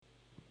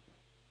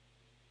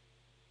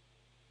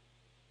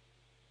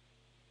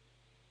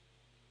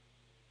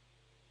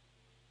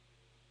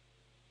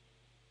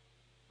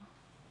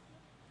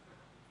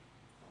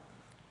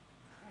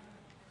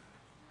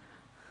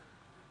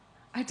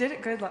I did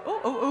it good.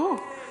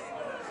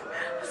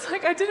 It's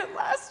like I did it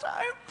last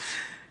time.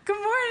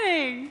 Good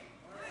morning.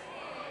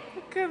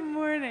 Good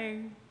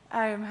morning.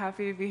 I am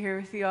happy to be here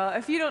with you all.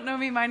 If you don't know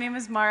me, my name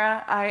is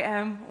Mara. I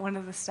am one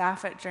of the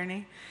staff at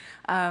Journey.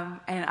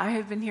 And I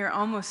have been here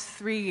almost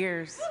 3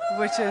 years,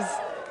 which is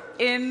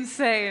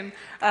insane.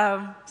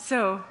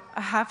 So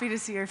happy to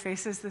see your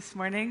faces this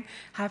morning.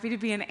 Happy to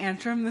be in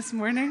Antrim this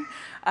morning.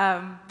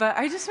 But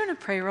I just want to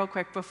pray real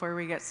quick before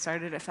we get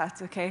started, if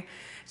that's okay.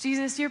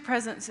 Jesus, your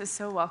presence is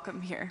so welcome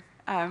here.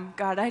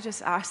 God, I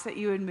just ask that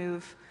you would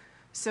move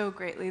so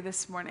greatly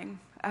this morning.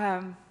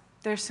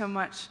 There's so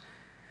much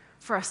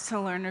for us to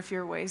learn of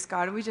your ways,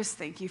 God. We just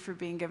thank you for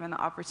being given the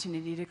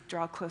opportunity to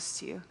draw close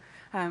to you.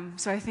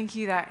 So I thank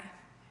you that,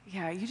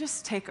 you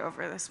just take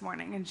over this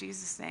morning in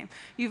Jesus' name.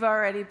 You've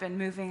already been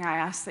moving. I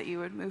ask that you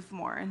would move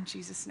more in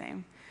Jesus'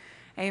 name.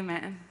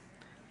 Amen.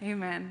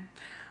 Amen.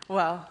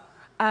 Well,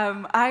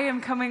 I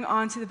am coming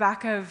on to the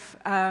back of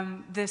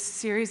this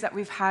series that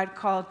we've had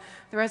called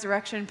The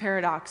Resurrection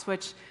Paradox,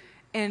 which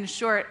in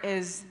short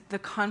is the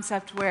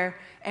concept where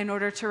in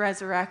order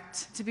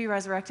to be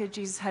resurrected,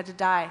 Jesus had to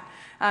die,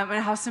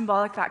 and how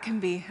symbolic that can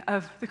be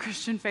of the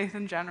Christian faith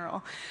in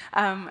general.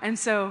 And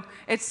so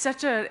it's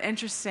such an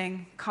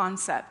interesting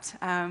concept,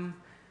 and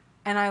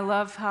I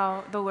love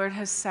how the Lord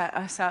has set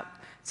us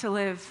up to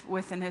live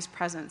within his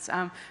presence.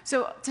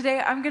 So today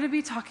I'm going to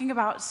be talking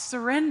about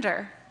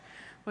surrender,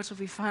 which will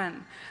be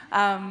fun.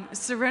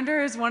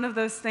 Surrender is one of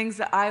those things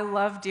that I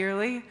love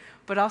dearly,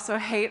 but also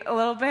hate a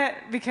little bit,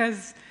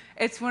 because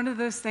it's one of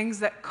those things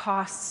that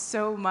costs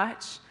so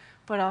much,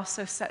 but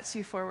also sets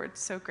you forward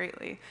so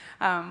greatly.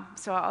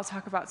 So I'll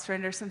talk about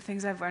surrender, some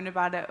things I've learned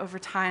about it over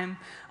time,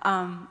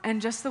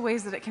 and just the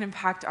ways that it can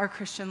impact our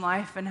Christian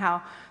life, and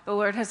how the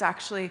Lord has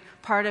actually,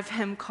 part of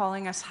him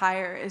calling us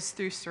higher is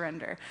through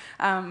surrender.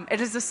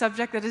 It is a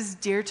subject that is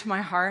dear to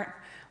my heart.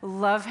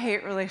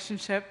 Love-hate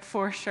relationship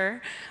for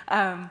sure,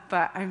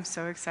 but I'm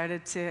so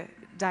excited to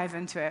dive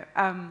into it.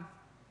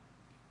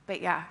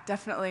 But yeah,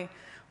 definitely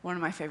one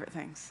of my favorite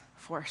things,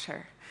 for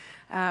sure.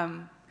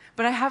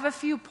 But I have a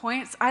few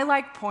points. I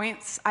like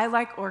points. I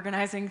like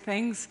organizing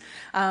things.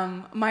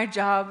 My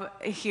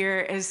job here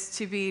is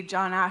to be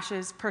John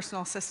Ash's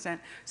personal assistant,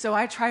 so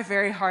I try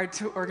very hard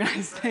to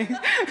organize things.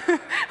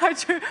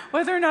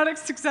 Whether or not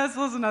it's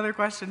successful is another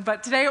question,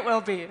 but today it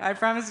will be. I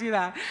promise you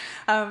that.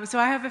 So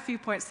I have a few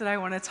points that I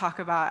want to talk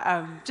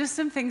about. Just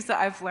some things that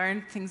I've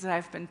learned, things that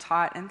I've been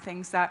taught, and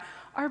things that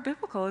are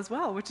biblical as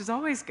well, which is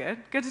always good.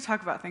 Good to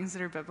talk about things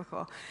that are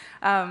biblical.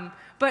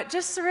 But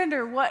just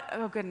surrender,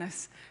 oh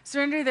goodness.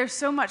 Surrender, there's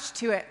so much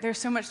to it. There's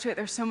so much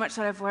that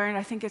I've learned.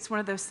 I think it's one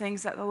of those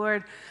things that the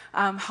Lord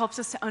helps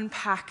us to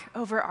unpack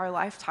over our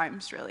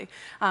lifetimes, really.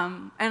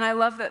 And I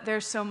love that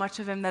there's so much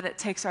of him that it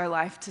takes our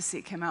life to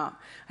seek him out.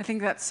 I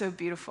think that's so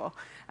beautiful.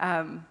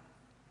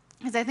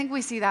 Because I think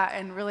we see that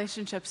in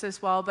relationships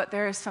as well, but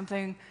there is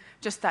something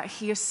just that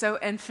he is so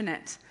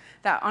infinite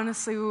that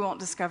honestly we won't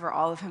discover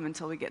all of him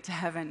until we get to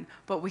heaven,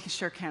 but we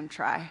sure can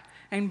try.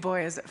 And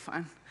boy, is it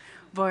fun.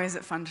 Boy, is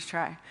it fun to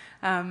try.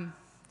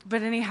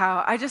 But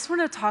anyhow, I just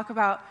want to talk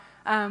about,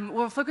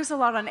 we'll focus a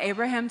lot on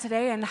Abraham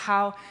today and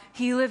how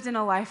he lived in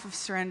a life of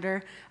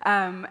surrender,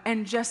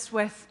 and just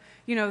with,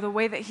 the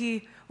way that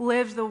he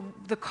lived,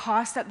 the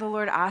cost that the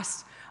Lord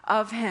asked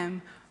of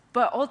him,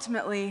 but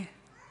ultimately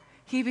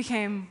he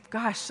became,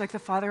 like the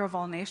father of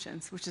all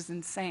nations, which is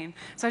insane.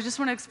 So I just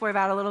want to explore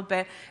that a little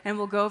bit, and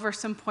we'll go over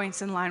some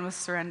points in line with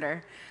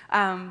surrender.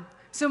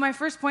 So my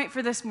first point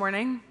for this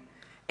morning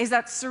is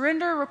that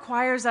surrender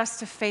requires us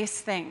to face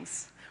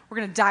things. We're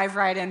going to dive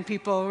right in,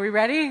 people. Are we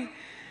ready?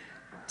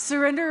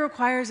 Surrender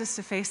requires us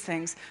to face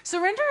things.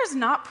 Surrender is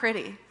not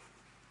pretty.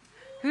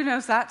 Who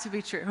knows that to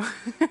be true?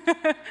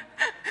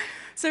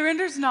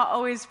 Surrender is not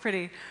always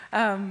pretty.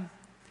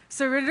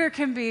 Surrender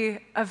can be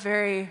a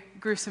very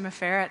gruesome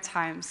affair at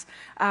times.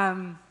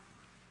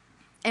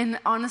 And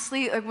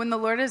honestly, when the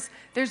Lord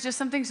there's just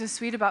something so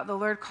sweet about the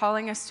Lord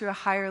calling us to a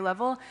higher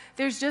level.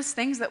 There's just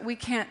things that we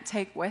can't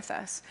take with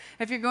us.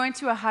 If you're going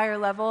to a higher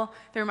level,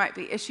 there might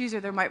be issues,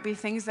 or there might be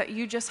things that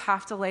you just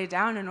have to lay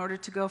down in order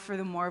to go for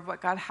the more of what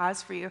God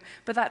has for you.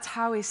 But that's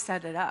how he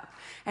set it up.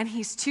 And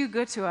he's too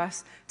good to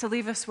us to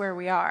leave us where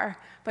we are.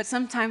 But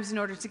sometimes in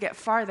order to get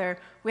farther,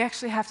 we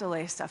actually have to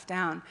lay stuff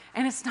down.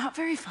 And it's not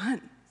very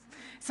fun.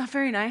 It's not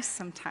very nice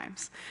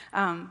sometimes,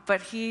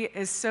 but he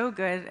is so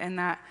good in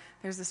that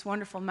there's this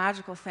wonderful,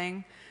 magical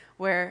thing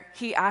where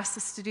he asks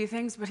us to do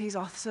things, but he's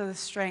also the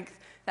strength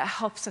that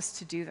helps us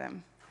to do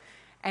them.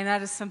 And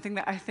that is something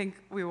that I think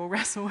we will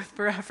wrestle with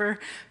forever,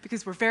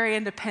 because we're very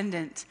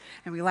independent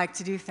and we like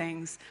to do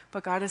things,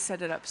 but God has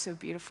set it up so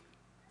beautiful,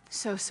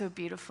 so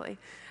beautifully.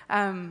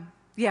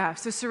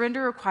 So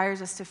surrender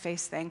requires us to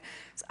face things.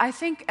 I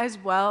think as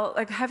well,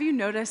 have you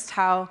noticed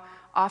how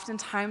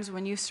oftentimes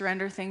when you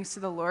surrender things to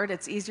the Lord,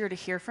 it's easier to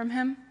hear from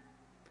him?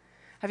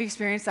 Have you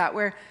experienced that,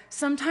 where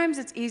sometimes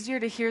it's easier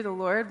to hear the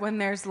Lord when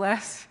there's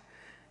less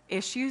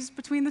issues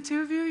between the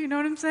two of you? You know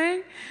what I'm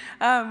saying?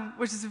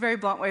 Which is a very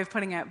blunt way of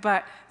putting it,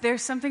 but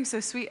there's something so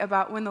sweet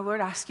about when the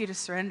Lord asks you to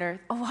surrender.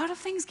 A lot of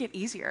things get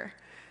easier.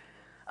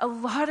 a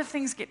lot of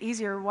things get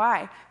easier.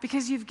 Why?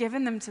 Because you've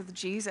given them to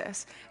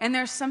Jesus. And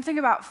there's something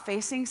about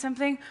facing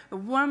something. The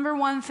number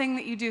one thing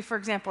that you do, for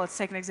example, let's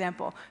take an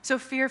example. So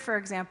fear, for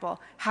example.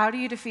 How do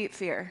you defeat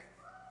fear?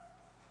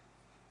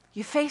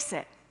 You face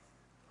it.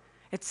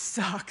 It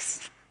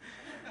sucks.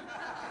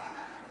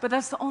 But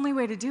that's the only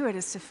way to do it,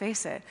 is to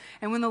face it.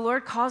 And when the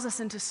Lord calls us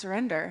into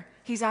surrender,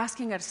 he's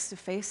asking us to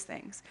face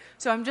things.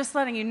 So I'm just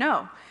letting you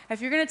know,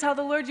 if you're going to tell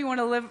the Lord you want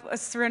to live a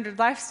surrendered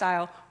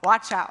lifestyle,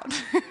 watch out.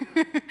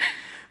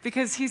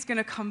 Because he's going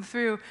to come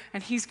through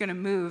and he's going to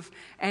move.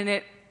 And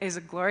it is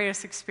a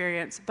glorious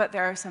experience, but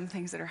there are some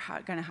things that are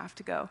going to have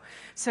to go.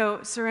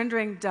 So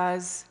surrendering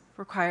does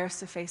require us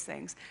to face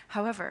things.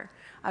 However,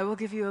 I will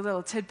give you a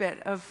little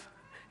tidbit of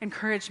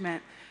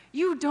encouragement.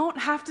 You don't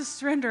have to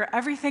surrender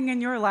everything in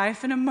your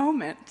life in a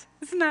moment.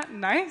 Isn't that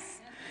nice?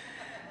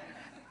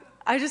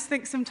 I just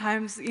think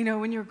sometimes,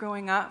 when you're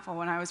growing up, or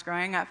when I was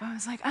growing up, I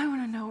was like, I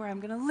want to know where I'm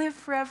going to live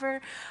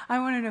forever. I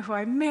want to know who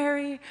I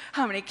marry.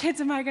 How many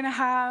kids am I going to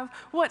have?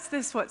 What's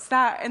this? What's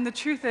that? And the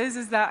truth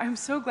is that I'm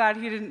so glad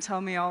he didn't tell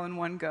me all in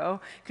one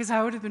go, because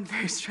I would have been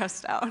very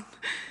stressed out.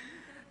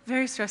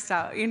 Very stressed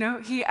out. He's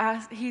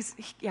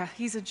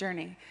a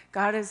journey.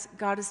 God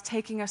is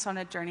taking us on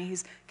a journey.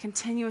 He's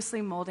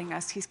continuously molding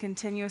us. He's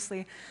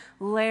continuously,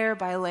 layer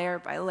by layer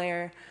by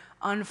layer,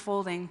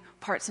 unfolding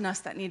parts in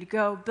us that need to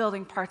go,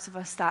 building parts of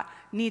us that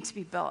need to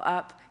be built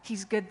up.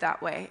 He's good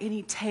that way, and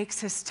he takes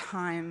his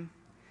time.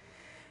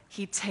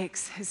 He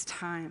takes his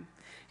time,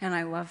 and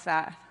I love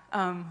that.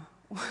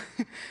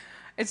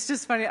 It's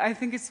just funny. I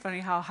think it's funny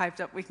how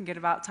hyped up we can get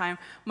about time.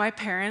 My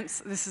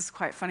parents, this is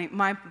quite funny.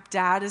 My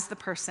dad is the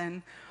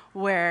person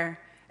where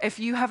if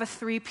you have a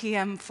 3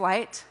 p.m.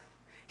 flight,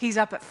 he's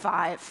up at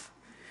 5.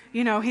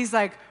 He's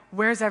like,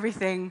 where's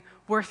everything?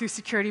 We're through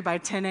security by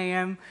 10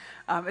 a.m.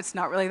 It's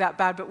not really that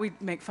bad, but we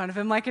make fun of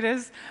him like it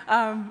is.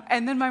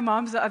 And then my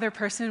mom's the other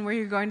person where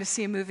you're going to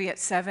see a movie at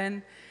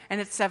 7,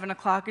 and it's 7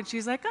 o'clock, and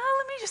she's like,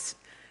 let me just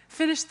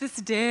finish this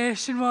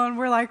dish. And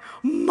we're like,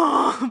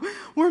 Mom,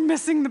 we're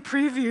missing the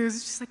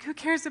previews. She's like, who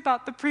cares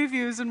about the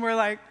previews? And we're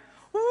like,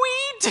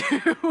 we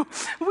do.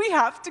 We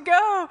have to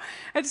go.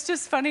 It's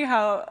just funny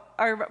how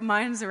our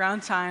minds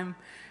around time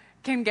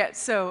can get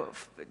so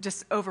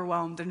just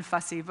overwhelmed and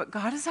fussy, but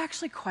God is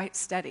actually quite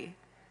steady.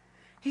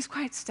 He's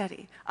quite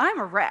steady. I'm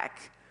a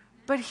wreck,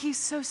 but he's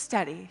so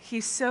steady.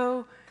 He's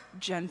so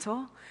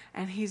gentle,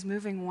 and he's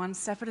moving one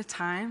step at a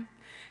time,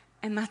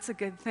 and that's a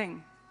good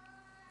thing.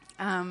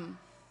 It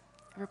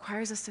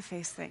requires us to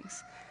face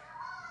things.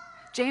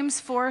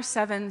 James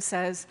 4:7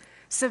 says,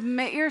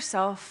 submit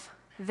yourself,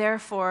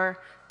 therefore,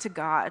 to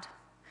God.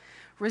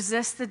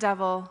 Resist the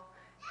devil,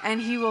 and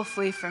he will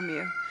flee from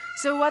you.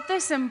 So what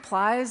this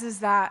implies is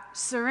that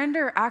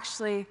surrender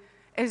actually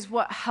is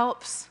what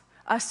helps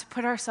us to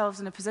put ourselves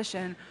in a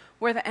position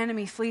where the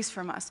enemy flees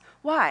from us.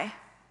 Why?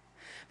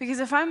 Because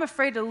if I'm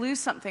afraid to lose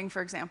something,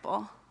 for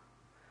example,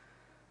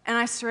 and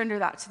I surrender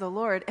that to the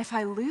Lord, if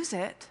I lose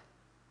it,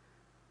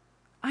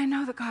 I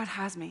know that God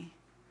has me.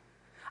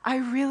 I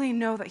really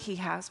know that he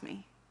has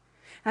me.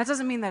 And that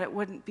doesn't mean that it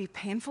wouldn't be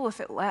painful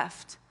if it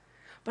left,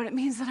 but it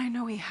means that I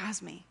know he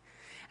has me.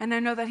 And I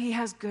know that he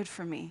has good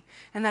for me,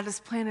 and that his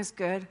plan is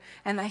good,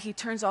 and that he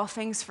turns all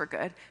things for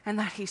good, and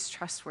that he's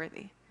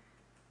trustworthy.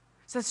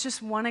 So it's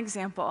just one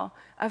example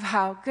of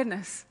how,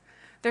 goodness,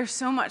 there's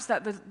so much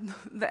that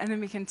the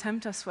enemy can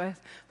tempt us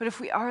with. But if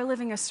we are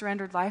living a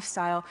surrendered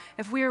lifestyle,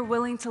 if we are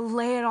willing to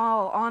lay it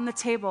all on the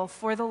table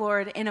for the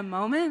Lord in a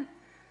moment,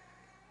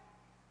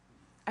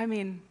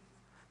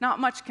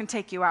 not much can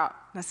take you out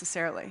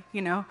necessarily,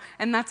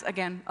 And that's,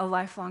 again, a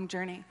lifelong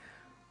journey.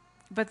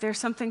 But there's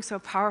something so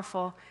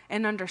powerful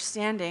in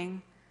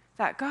understanding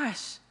that,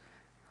 gosh,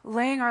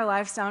 laying our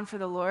lives down for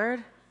the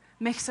Lord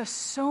makes us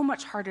so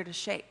much harder to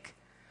shake,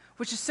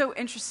 which is so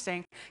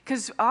interesting,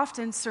 because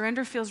often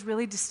surrender feels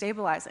really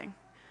destabilizing.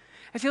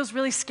 It feels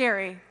really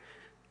scary.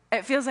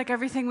 It feels like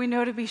everything we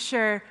know to be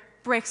sure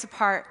breaks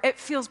apart. It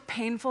feels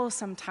painful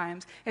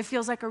sometimes. It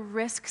feels like a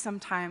risk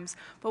sometimes.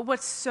 But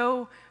what's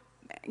so,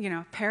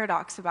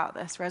 paradox about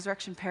this,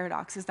 resurrection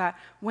paradox, is that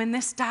when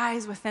this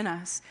dies within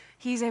us,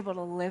 he's able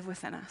to live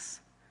within us.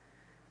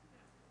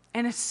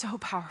 And it's so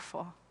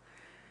powerful.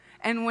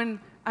 And when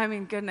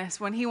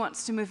he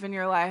wants to move in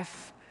your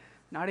life,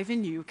 not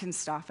even you can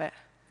stop it.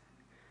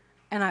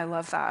 And I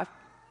love that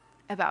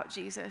about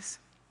Jesus.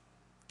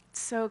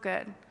 It's so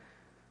good.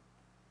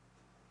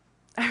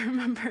 I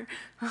remember,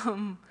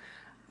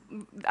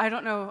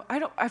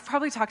 I've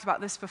probably talked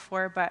about this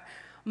before, but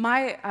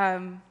my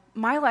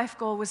life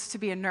goal was to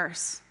be a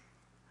nurse.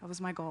 That was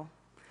my goal.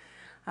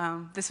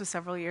 This was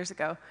several years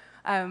ago.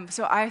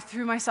 So I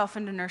threw myself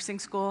into nursing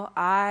school.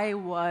 I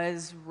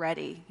was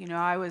ready.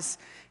 I was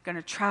going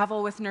to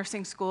travel with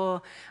nursing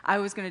school. I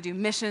was going to do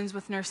missions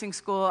with nursing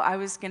school. I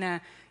was going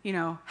to,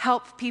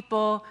 help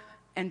people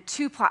in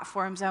 2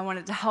 platforms. I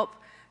wanted to help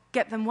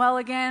get them well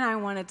again. I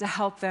wanted to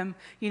help them,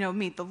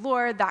 meet the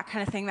Lord, that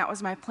kind of thing. That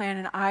was my plan,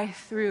 and I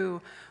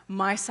threw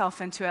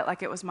myself into it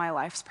like it was my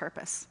life's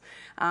purpose.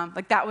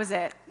 Like that was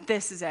it.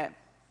 This is it.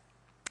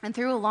 And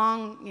through a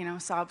long,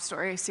 sob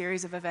story,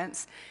 series of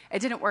events, it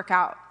didn't work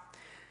out.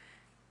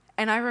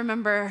 And I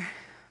remember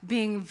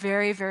being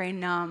very, very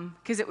numb,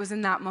 because it was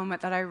in that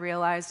moment that I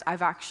realized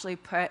I've actually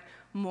put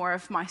more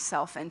of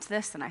myself into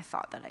this than I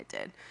thought that I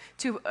did,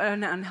 to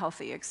an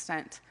unhealthy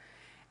extent.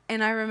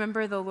 And I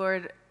remember the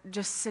Lord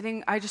just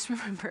sitting, I just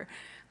remember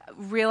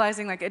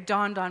realizing, like, it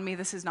dawned on me,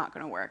 this is not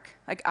going to work.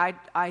 Like,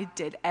 I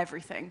did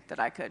everything that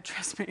I could,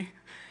 trust me.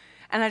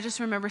 And I just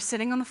remember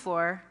sitting on the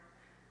floor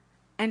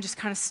and just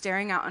kind of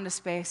staring out into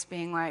space,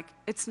 being like,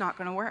 it's not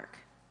going to work.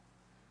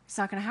 It's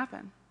not going to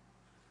happen.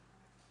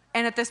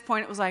 And at this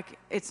point, it was like,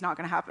 it's not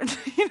going to happen.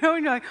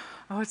 And you're like,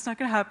 oh, it's not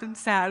going to happen,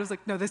 sad. I was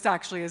like, no, this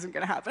actually isn't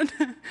going to happen.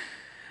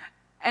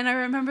 And I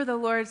remember the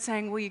Lord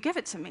saying, will you give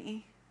it to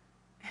me?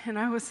 And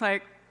I was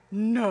like,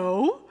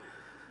 no.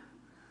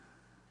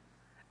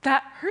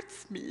 That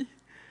hurts me.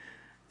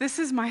 This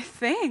is my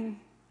thing.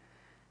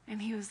 And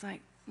he was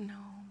like, no.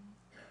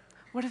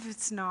 What if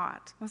it's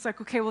not? I was like,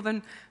 okay, well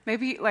then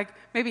maybe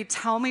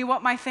tell me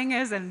what my thing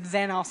is and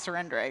then I'll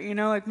surrender it.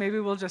 Like maybe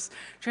we'll just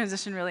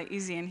transition really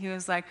easy. And he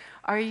was like,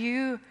 are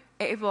you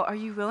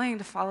willing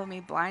to follow me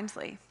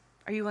blindly?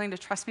 Are you willing to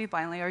trust me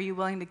blindly? Are you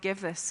willing to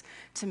give this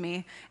to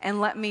me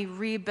and let me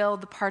rebuild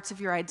the parts of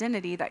your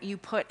identity that you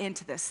put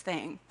into this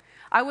thing?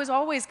 I was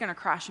always going to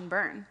crash and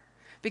burn,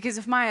 because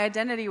if my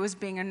identity was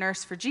being a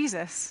nurse for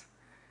Jesus,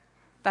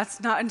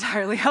 that's not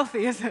entirely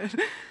healthy, is it?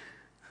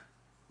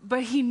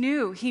 But he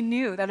knew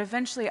that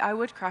eventually I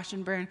would crash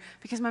and burn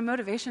because my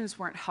motivations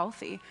weren't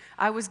healthy.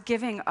 I was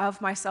giving of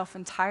myself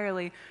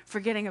entirely,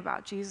 forgetting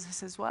about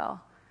Jesus as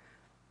well.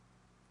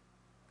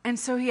 And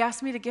so he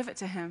asked me to give it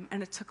to him,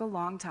 and it took a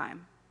long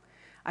time.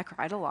 I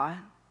cried a lot.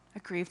 I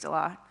grieved a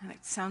lot, and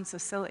it sounds so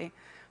silly.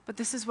 But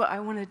this is what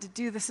I wanted to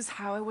do. This is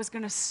how I was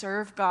going to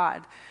serve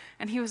God.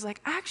 And he was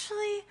like,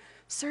 actually,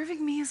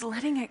 serving me is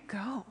letting it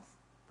go.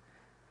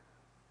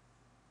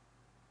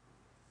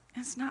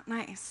 It's not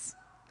nice.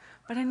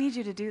 But I need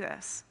you to do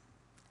this.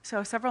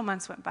 So several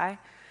months went by,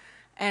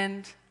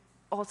 and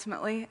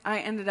ultimately I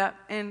ended up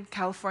in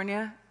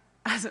California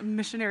as a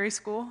missionary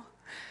school,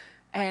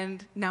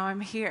 and now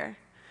I'm here.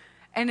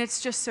 And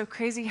it's just so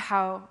crazy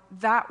how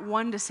that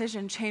one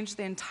decision changed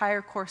the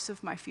entire course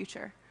of my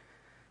future.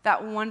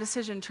 That one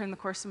decision turned the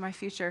course of my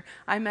future.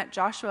 I met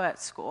Joshua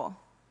at school.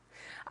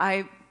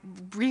 I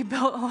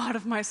rebuilt a lot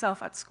of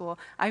myself at school.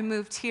 I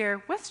moved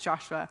here with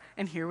Joshua,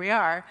 and here we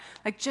are.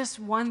 Like, just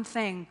one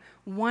thing,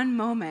 one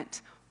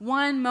moment.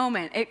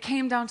 It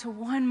came down to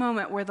one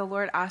moment where the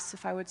Lord asked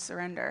if I would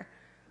surrender.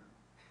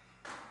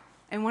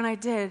 And when I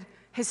did,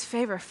 his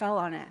favor fell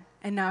on it,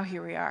 and now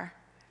here we are.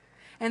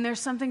 And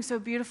there's something so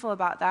beautiful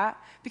about that,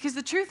 because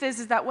the truth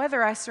is that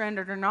whether I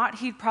surrendered or not,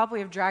 he'd probably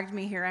have dragged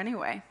me here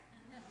anyway.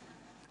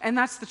 And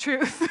that's the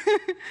truth.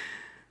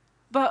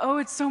 But,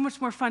 it's so much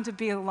more fun to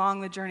be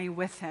along the journey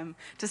with him,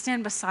 to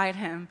stand beside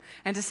him,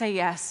 and to say,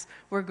 yes,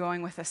 we're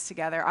going with this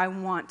together. I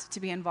want to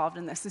be involved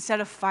in this.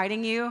 Instead of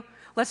fighting you,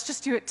 let's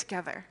just do it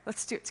together.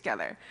 Let's do it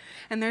together.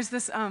 And there's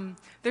this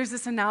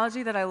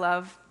analogy that I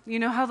love. You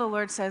know how the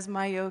Lord says,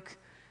 my yoke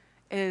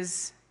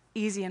is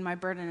easy and my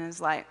burden is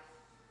light.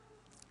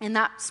 And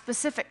that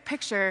specific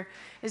picture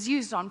is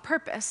used on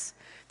purpose,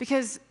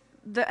 because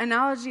the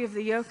analogy of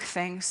the yoke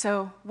thing,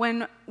 so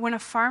when a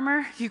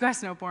farmer, you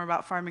guys know more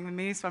about farming than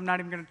me, so I'm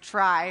not even going to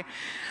try,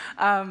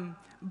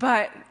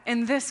 but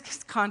in this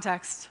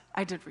context,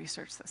 I did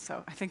research this,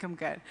 so I think I'm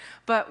good.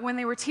 But when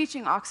they were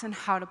teaching oxen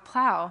how to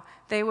plow,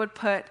 they would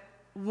put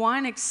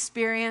one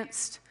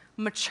experienced,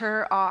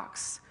 mature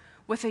ox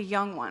with a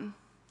young one.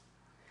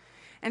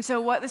 And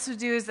so what this would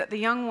do is that the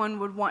young one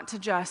would want to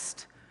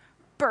just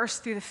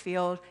burst through the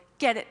field,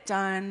 get it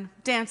done,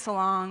 dance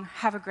along,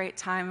 have a great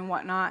time and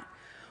whatnot.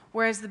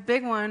 Whereas the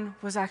big one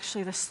was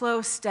actually the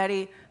slow,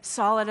 steady,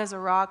 solid as a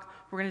rock.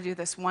 We're going to do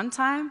this one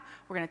time.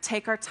 We're going to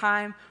take our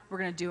time. We're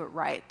going to do it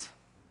right.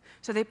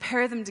 So they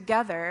pair them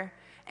together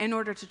in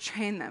order to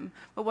train them.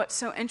 But what's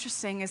so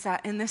interesting is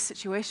that in this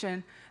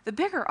situation, the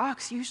bigger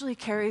ox usually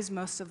carries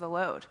most of the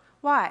load.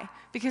 Why?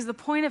 Because the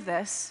point of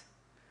this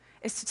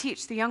is to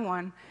teach the young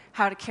one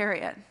how to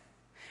carry it.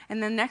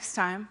 And then next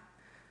time,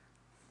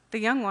 the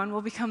young one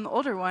will become the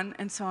older one,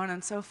 and so on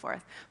and so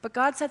forth. But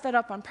God set that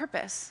up on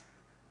purpose,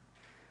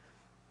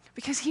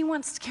 because he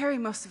wants to carry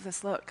most of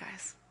this load,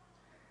 guys.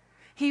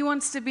 He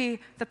wants to be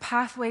the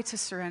pathway to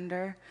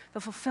surrender, the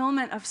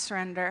fulfillment of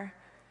surrender.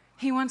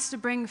 He wants to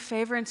bring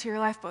favor into your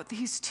life, but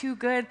he's too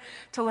good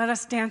to let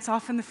us dance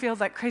off in the field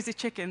like crazy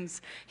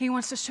chickens. He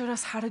wants to show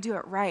us how to do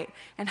it right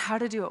and how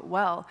to do it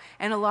well.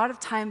 And a lot of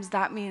times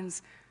that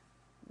means,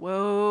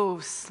 whoa,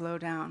 slow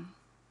down.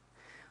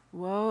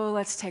 Whoa,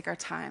 let's take our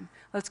time.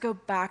 Let's go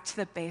back to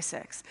the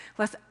basics.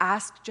 Let's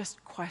ask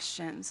just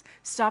questions.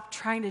 Stop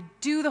trying to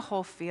do the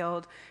whole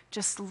field.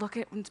 Just look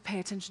at and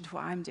pay attention to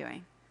what I'm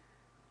doing,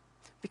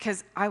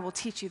 because I will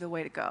teach you the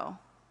way to go.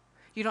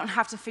 You don't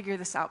have to figure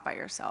this out by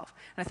yourself.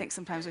 And I think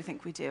sometimes we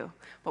think we do,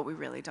 but we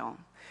really don't.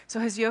 So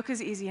his yoke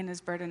is easy and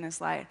his burden is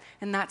light.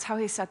 And that's how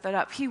he set that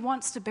up. He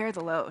wants to bear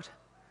the load.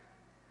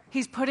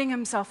 He's putting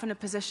himself in a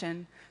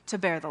position to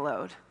bear the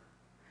load.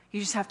 You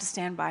just have to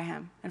stand by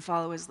him and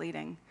follow his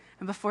leading.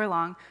 And before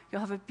long,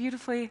 you'll have a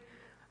beautifully,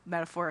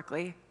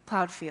 metaphorically,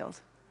 plowed field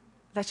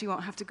that you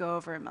won't have to go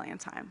over a million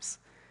times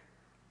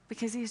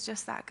because he's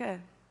just that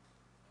good.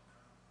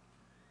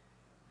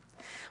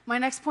 My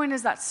next point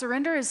is that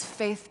surrender is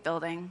faith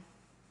building.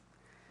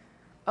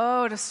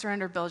 Oh, to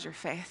surrender builds your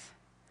faith.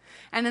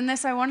 And in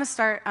this, I want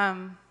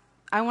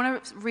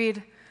to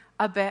read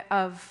a bit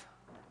of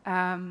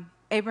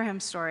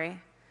Abraham's story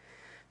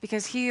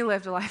because he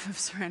lived a life of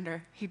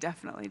surrender. He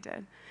definitely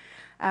did.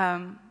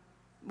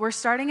 We're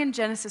starting in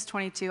Genesis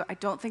 22. I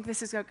don't think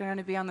this is going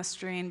to be on the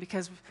screen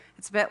because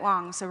it's a bit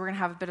long, so we're going to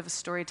have a bit of a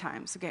story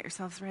time, so get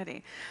yourselves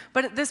ready.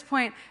 But at this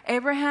point,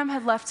 Abraham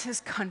had left his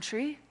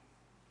country.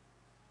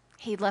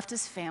 He'd left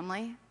his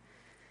family.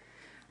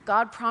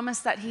 God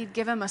promised that he'd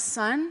give him a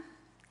son.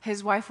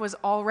 His wife was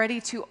already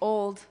too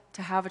old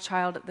to have a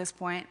child at this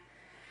point.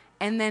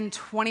 And then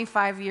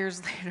 25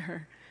 years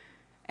later,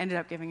 ended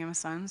up giving him a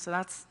son. So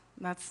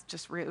that's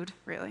just rude,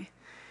 really.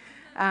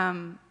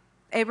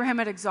 Abraham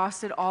had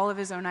exhausted all of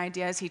his own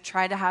ideas. He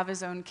tried to have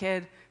his own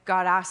kid.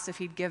 God asked if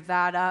he'd give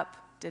that up.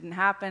 Didn't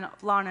happen.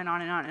 On and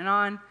on and on and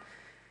on.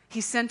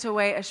 He sent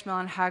away Ishmael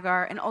and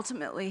Hagar, and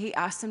ultimately he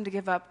asked him to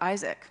give up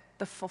Isaac,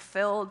 the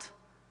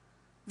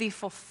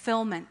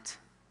fulfillment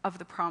of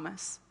the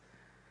promise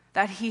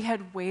that he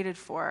had waited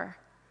for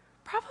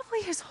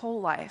probably his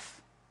whole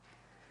life.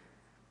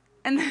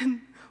 And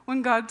then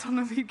when God told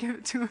him he'd give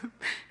it to him,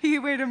 he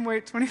made him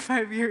wait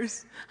 25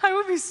 years. I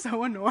would be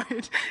so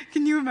annoyed.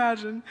 Can you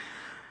imagine?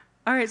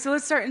 All right, so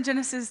let's start in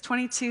Genesis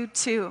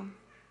 22:2.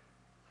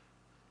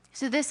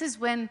 So this is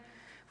when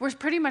we're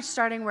pretty much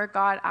starting where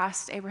God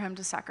asked Abraham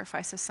to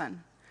sacrifice his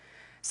son.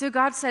 So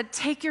God said,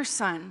 take your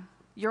son,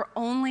 your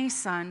only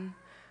son,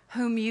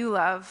 whom you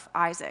love,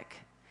 Isaac,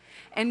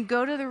 and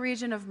go to the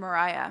region of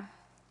Moriah.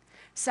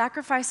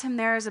 Sacrifice him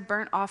there as a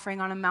burnt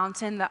offering on a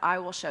mountain that I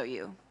will show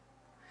you.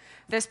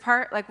 This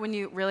part, like when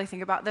you really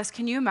think about this,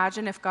 can you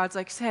imagine if God's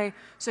like, hey,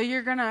 so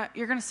you're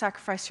gonna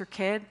sacrifice your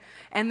kid,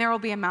 and there will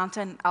be a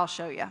mountain, I'll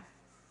show you.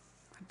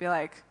 I'd be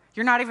like,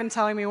 you're not even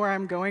telling me where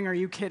I'm going, are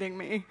you kidding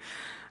me?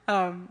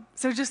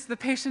 So just the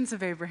patience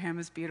of Abraham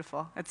is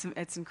beautiful.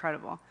 It's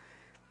incredible.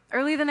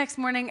 Early the next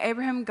morning,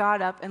 Abraham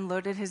got up and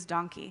loaded his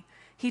donkey.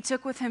 He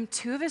took with him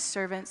 2 of his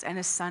servants and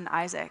his son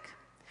Isaac.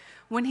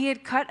 When he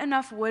had cut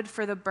enough wood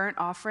for the burnt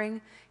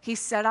offering, he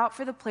set out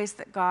for the place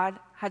that God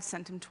had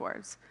sent him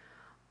towards.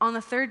 On the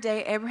 3rd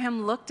day,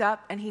 Abraham looked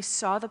up and he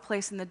saw the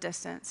place in the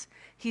distance.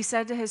 He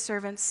said to his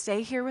servants,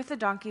 stay here with the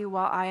donkey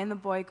while I and the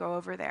boy go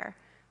over there.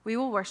 We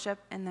will worship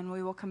and then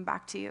we will come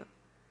back to you.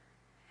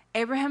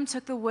 Abraham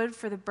took the wood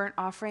for the burnt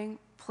offering,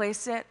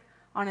 placed it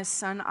on his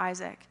son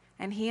Isaac,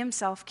 and he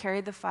himself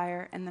carried the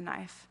fire and the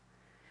knife.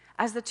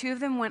 As the 2 of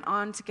them went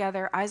on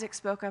together, Isaac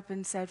spoke up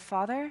and said,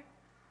 Father?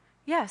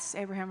 Yes,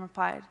 Abraham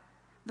replied.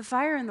 The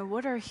fire and the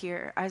wood are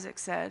here, Isaac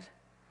said.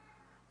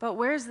 But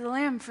where's the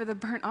lamb for the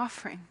burnt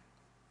offering?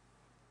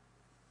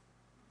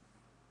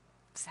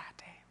 Sad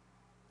day.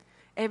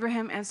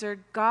 Abraham answered,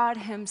 God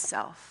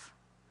himself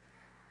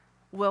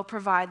will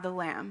provide the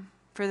lamb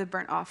for the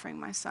burnt offering,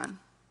 my son.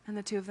 And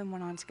the 2 of them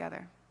went on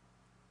together.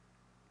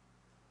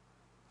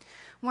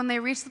 When they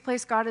reached the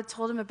place God had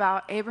told him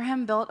about,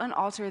 Abraham built an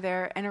altar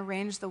there and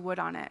arranged the wood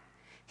on it.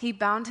 He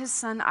bound his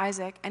son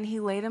Isaac, and he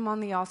laid him on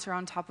the altar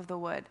on top of the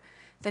wood.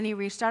 Then he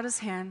reached out his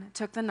hand,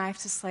 took the knife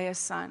to slay his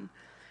son.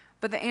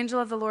 But the angel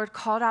of the Lord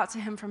called out to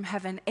him from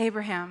heaven,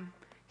 Abraham,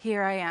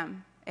 here I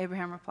am.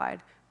 Abraham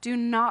replied, do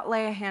not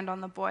lay a hand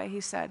on the boy, he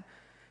said.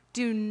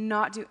 Do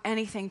not do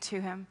anything to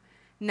him.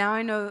 Now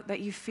I know that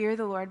you fear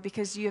the Lord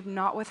because you have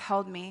not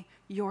withheld me,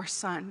 your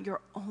son,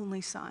 your only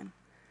son.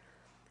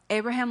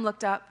 Abraham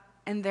looked up,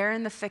 and there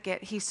in the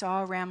thicket he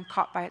saw a ram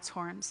caught by its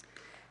horns.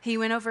 He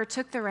went over,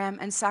 took the ram,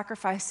 and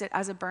sacrificed it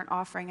as a burnt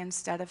offering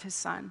instead of his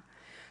son.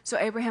 So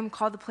Abraham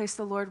called the place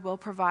the Lord will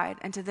provide,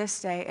 and to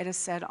this day it is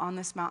said, on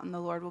this mountain the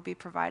Lord will be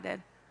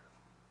provided.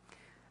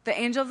 The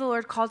angel of the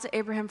Lord called to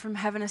Abraham from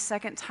heaven a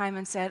second time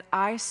and said,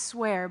 I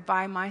swear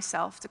by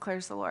myself,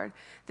 declares the Lord,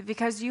 that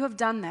because you have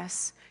done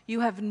this, you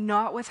have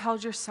not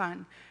withheld your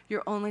son,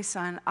 your only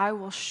son, I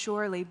will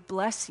surely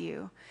bless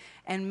you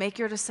and make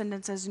your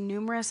descendants as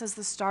numerous as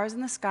the stars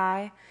in the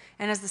sky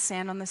and as the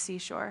sand on the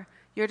seashore.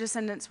 Your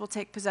descendants will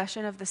take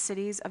possession of the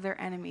cities of their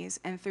enemies,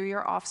 and through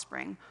your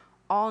offspring,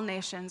 all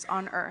nations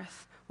on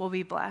earth will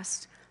be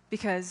blessed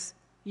because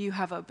you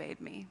have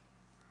obeyed me.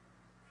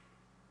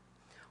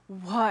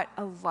 What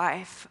a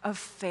life of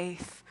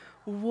faith.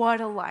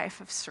 What a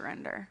life of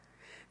surrender.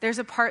 There's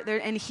a part there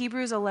in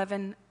Hebrews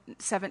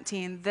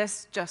 11:17.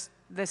 This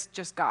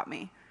just got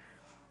me.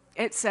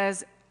 It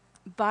says,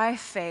 by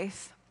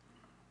faith,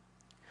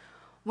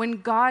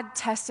 when God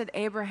tested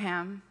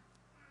Abraham,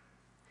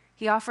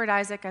 he offered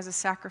Isaac as a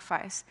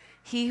sacrifice.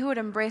 He who had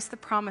embraced the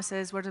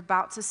promises was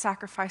about to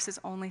sacrifice his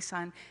only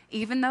son,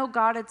 even though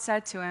God had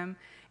said to him,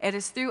 it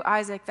is through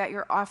Isaac that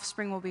your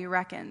offspring will be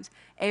reckoned.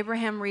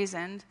 Abraham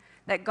reasoned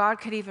that God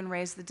could even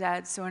raise the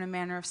dead, so in a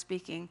manner of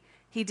speaking,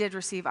 he did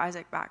receive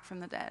Isaac back from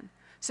the dead.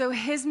 So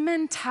his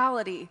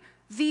mentality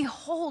the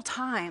whole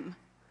time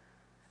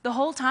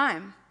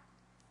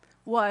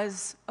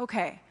was,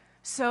 okay,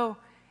 so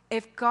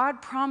if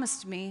God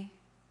promised me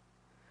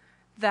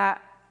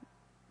that,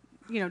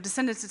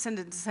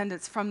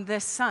 descendants from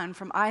this son,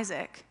 from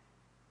Isaac,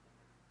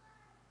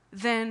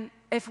 then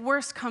if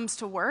worse comes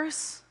to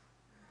worse,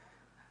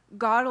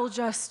 God will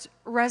just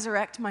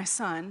resurrect my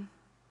son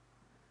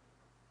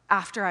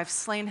after I've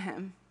slain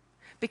him,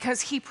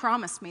 because he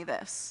promised me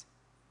this.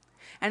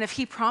 And if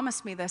he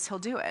promised me this, he'll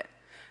do it.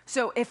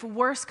 So if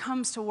worse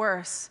comes to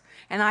worse,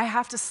 and I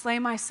have to slay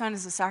my son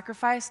as a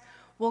sacrifice,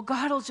 well,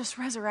 God will just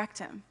resurrect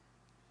him.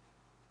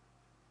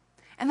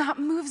 And that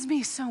moves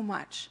me so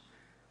much.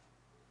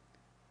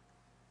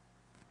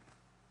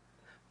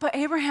 But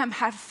Abraham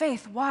had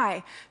faith.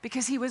 Why?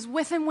 Because he was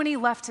with him when he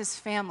left his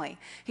family.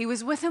 He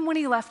was with him when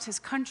he left his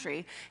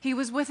country. He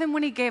was with him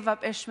when he gave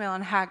up Ishmael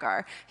and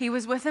Hagar. He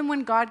was with him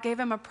when God gave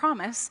him a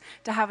promise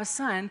to have a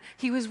son.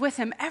 He was with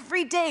him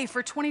every day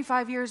for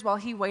 25 years while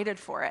he waited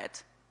for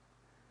it.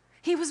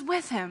 He was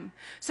with him.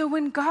 So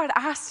when God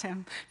asked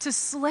him to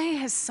slay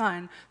his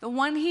son, the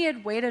one he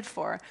had waited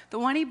for, the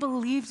one he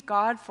believed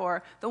God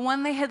for, the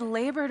one they had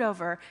labored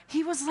over,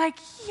 he was like,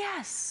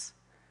 yes,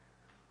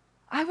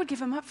 I would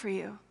give him up for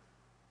you.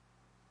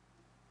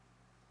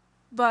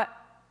 But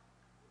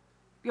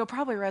you'll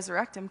probably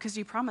resurrect him because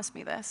you promised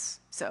me this.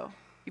 So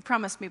you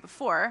promised me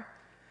before,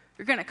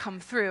 you're going to come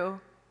through.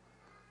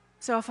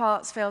 So if all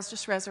else fails,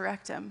 just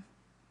resurrect him.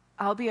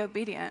 I'll be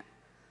obedient.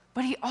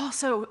 But he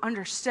also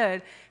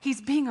understood he's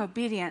being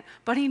obedient,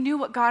 but he knew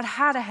what God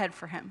had ahead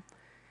for him.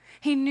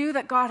 He knew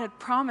that God had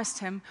promised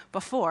him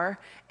before,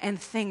 and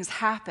things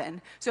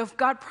happen. So if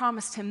God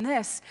promised him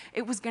this,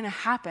 it was going to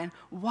happen.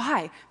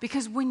 Why?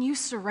 Because when you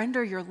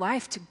surrender your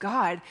life to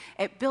God,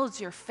 it builds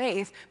your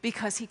faith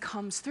because he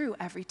comes through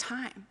every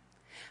time.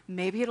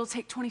 Maybe it'll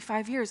take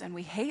 25 years, and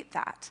we hate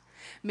that.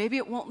 Maybe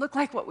it won't look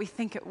like what we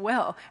think it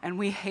will, and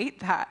we hate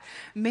that.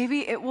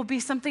 Maybe it will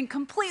be something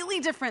completely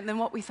different than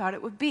what we thought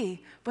it would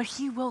be, but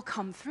he will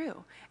come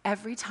through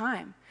every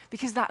time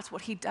because that's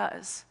what he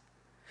does.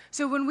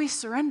 So when we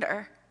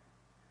surrender,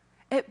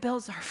 it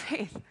builds our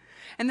faith.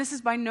 And this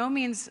is by no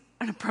means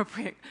an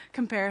appropriate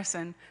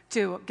comparison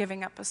to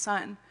giving up a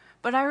son.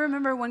 But I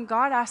remember when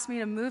God asked me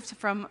to move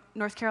from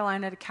North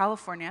Carolina to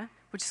California,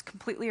 which is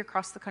completely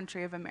across the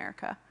country of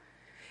America,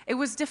 it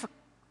was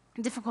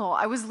difficult.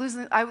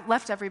 I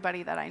left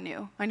everybody that I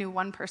knew. I knew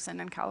one person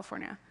in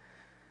California.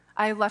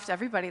 I left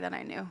everybody that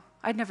I knew.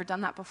 I'd never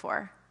done that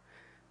before.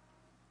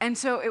 And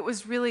so it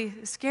was really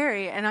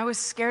scary, and I was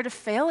scared to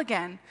fail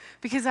again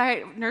because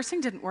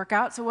nursing didn't work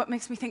out, so what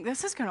makes me think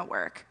this is going to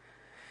work?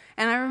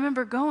 And I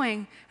remember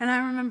going, and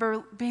I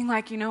remember being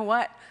like, you know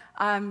what?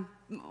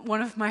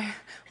 One of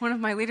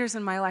my leaders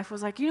in my life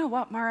was like, you know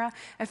what, Mara?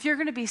 If you're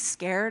going to be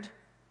scared,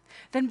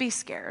 then be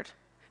scared.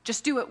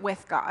 Just do it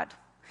with God.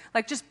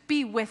 Like, just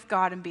be with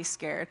God and be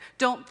scared.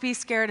 Don't be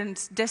scared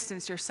and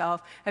distance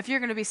yourself. If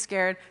you're going to be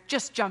scared,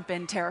 just jump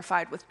in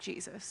terrified with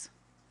Jesus.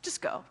 Just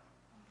go.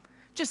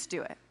 Just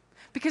do it.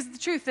 Because the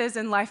truth is,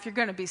 in life, you're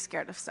going to be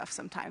scared of stuff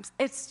sometimes.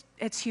 It's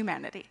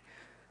humanity.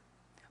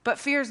 But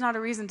fear is not a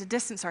reason to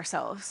distance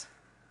ourselves.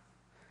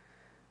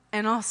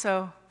 And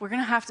also, we're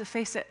going to have to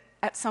face it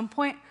at some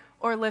point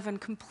or live in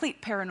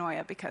complete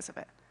paranoia because of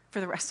it for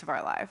the rest of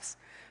our lives.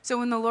 So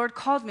when the Lord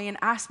called me and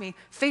asked me,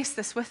 face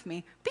this with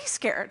me, be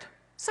scared.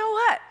 So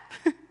what?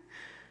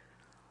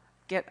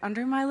 Get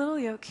under my little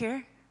yoke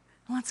here,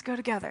 and let's go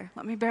together.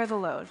 Let me bear the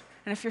load.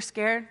 And if you're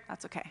scared,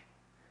 that's okay.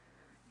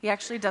 He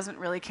actually doesn't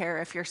really care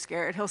if you're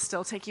scared. He'll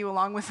still take you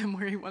along with him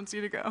where he wants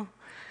you to go.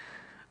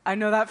 I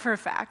know that for a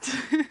fact.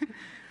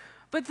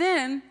 But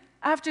then,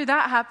 after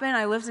that happened,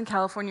 I lived in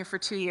California for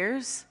 2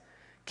 years,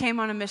 came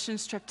on a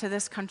missions trip to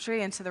this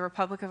country and to the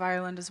Republic of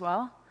Ireland as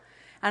well.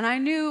 And I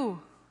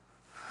knew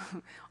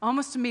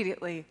almost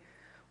immediately,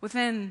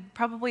 within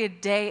probably a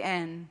day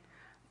in,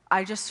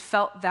 I just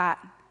felt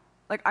that.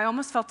 Like, I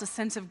almost felt a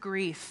sense of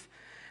grief.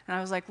 And I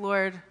was like,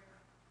 Lord,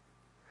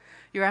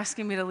 you're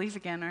asking me to leave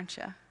again, aren't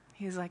you?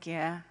 He's like,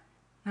 yeah.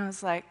 And I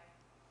was like,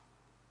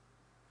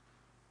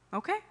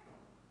 okay.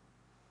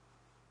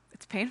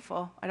 It's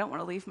painful. I don't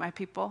want to leave my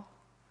people.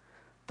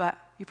 But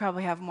you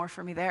probably have more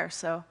for me there,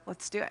 so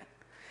let's do it.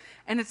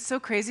 And it's so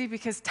crazy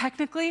because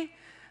technically,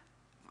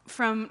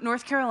 from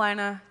North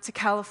Carolina to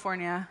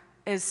California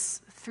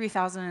is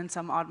 3,000 and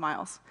some odd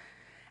miles.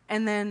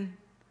 And then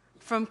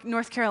from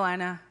North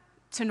Carolina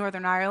to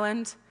Northern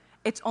Ireland,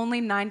 it's only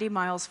 90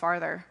 miles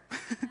farther.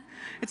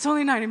 It's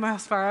only 90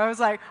 miles far. I was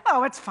like,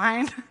 oh, it's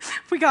fine.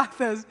 We got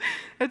this.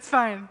 It's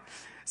fine.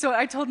 So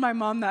I told my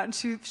mom that, and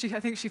she I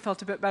think she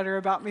felt a bit better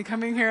about me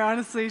coming here,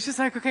 honestly. She's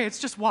like, okay, it's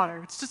just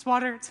water. It's just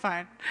water. It's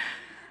fine.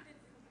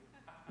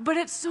 But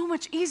it's so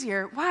much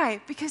easier.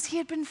 Why? Because he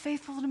had been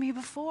faithful to me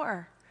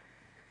before.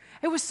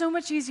 It was so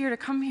much easier to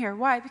come here.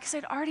 Why? Because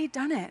I'd already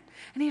done it,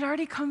 and he'd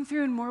already come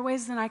through in more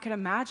ways than I could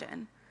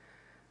imagine.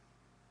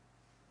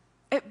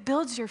 It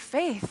builds your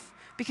faith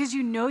because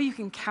you know you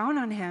can count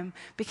on him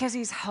because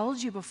he's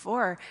held you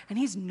before, and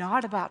he's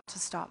not about to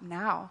stop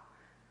now.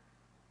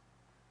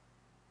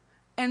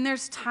 And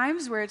there's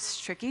times where it's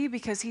tricky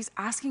because he's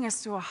asking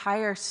us to a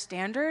higher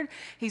standard.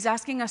 He's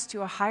asking us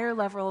to a higher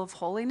level of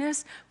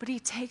holiness, but he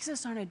takes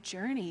us on a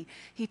journey.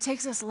 He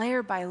takes us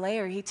layer by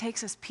layer. He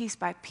takes us piece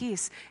by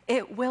piece.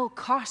 It will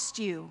cost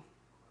you,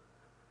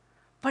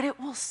 but it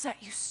will set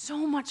you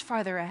so much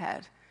farther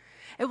ahead.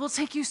 It will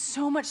take you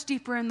so much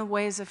deeper in the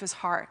ways of his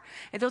heart.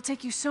 It'll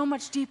take you so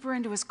much deeper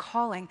into his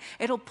calling.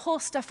 It'll pull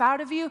stuff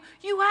out of you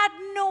had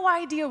no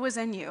idea was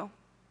in you.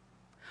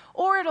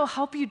 Or it'll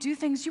help you do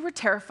things you were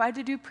terrified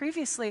to do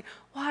previously.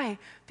 Why?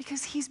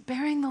 Because he's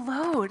bearing the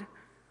load.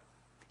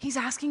 He's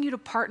asking you to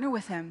partner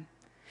with him.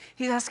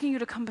 He's asking you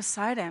to come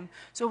beside him.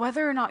 So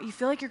whether or not you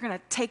feel like you're going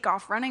to take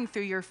off running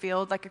through your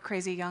field like a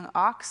crazy young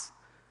ox,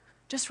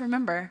 just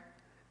remember,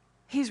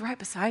 he's right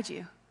beside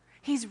you.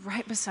 He's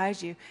right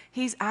beside you.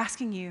 He's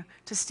asking you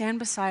to stand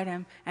beside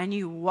him and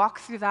you walk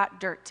through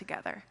that dirt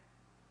together.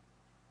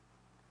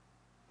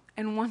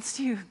 And once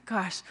you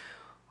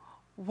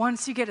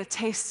get a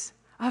taste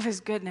of his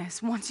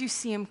goodness, once you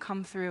see him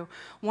come through,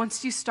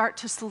 once you start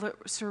to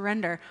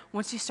surrender,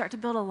 once you start to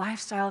build a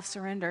lifestyle of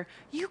surrender,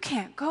 you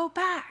can't go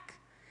back.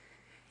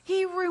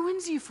 He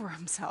ruins you for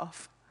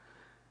himself.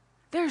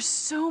 There's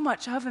so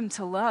much of him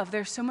to love.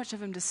 There's so much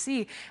of him to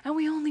see. And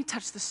we only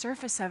touch the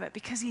surface of it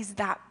because he's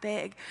that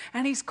big.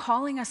 And he's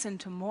calling us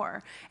into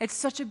more. It's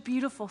such a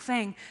beautiful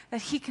thing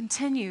that he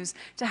continues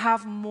to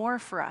have more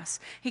for us.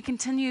 He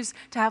continues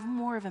to have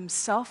more of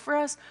himself for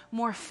us,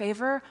 more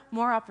favor,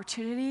 more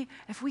opportunity.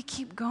 If we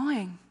keep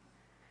going,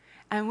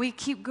 and we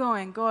keep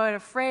going, go it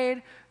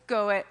afraid,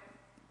 go it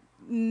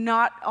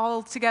not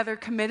altogether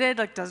committed,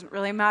 like doesn't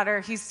really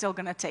matter, he's still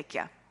going to take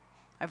you.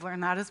 I've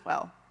learned that as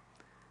well.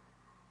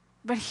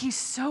 But he's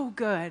so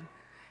good.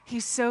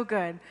 He's so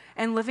good.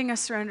 And living a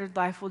surrendered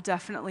life will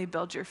definitely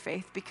build your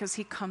faith because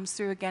he comes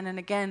through again and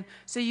again.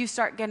 So you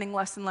start getting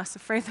less and less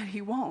afraid that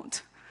he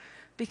won't,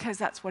 because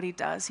that's what he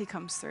does. He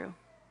comes through.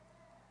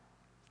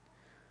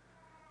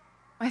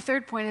 My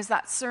third point is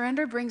that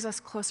surrender brings us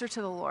closer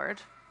to the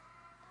Lord.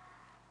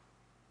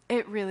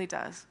 It really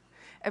does.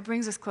 It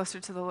brings us closer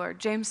to the Lord.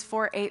 James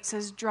 4:8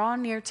 says, "Draw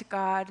near to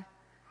God,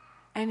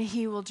 and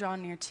he will draw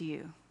near to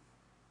you."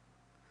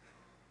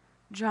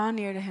 Draw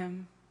near to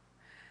him,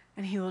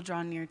 and he will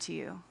draw near to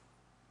you.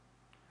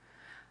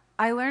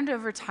 I learned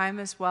over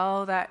time as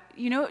well that,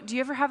 do you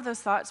ever have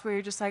those thoughts where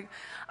you're just like,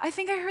 I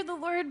think I heard the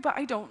Lord, but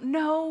I don't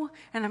know,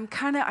 and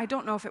I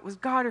don't know if it was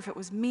God or if it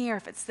was me or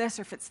if it's this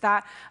or if it's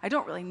that. I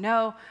don't really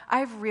know.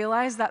 I've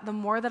realized that the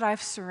more that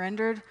I've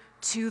surrendered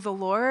to the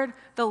Lord,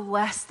 the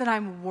less that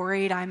I'm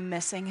worried I'm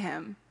missing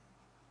him.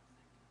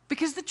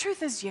 Because the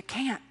truth is, you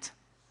can't.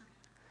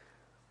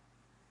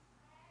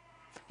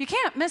 You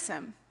can't miss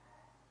him.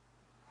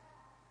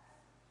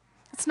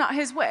 It's not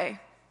his way.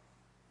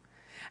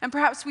 And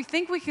perhaps we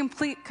think we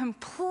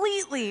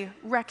completely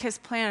wreck his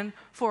plan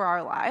for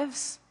our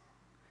lives.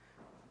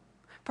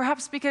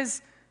 Perhaps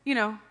because,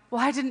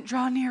 I didn't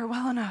draw near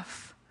well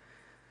enough,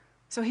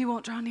 so he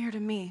won't draw near to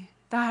me.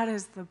 That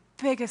is the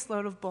biggest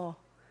load of bull.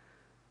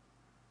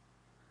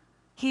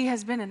 He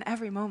has been in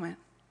every moment.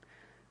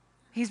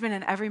 He's been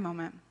in every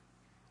moment.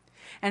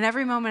 And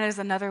every moment is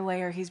another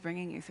layer he's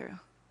bringing you through.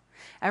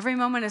 Every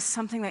moment is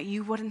something that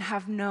you wouldn't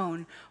have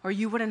known or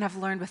you wouldn't have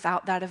learned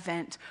without that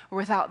event or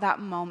without that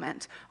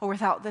moment or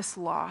without this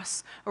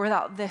loss or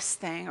without this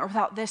thing or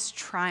without this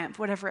triumph,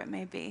 whatever it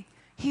may be.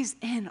 He's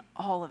in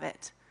all of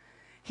it.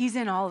 He's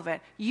in all of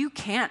it. You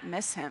can't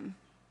miss him.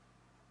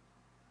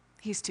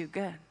 He's too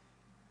good.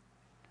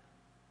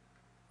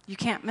 You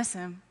can't miss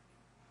him.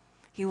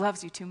 He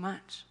loves you too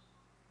much.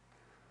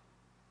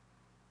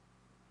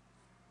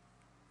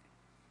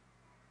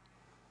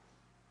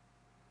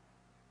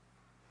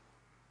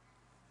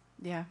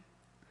 Yeah.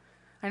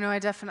 I know I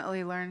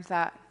definitely learned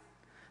that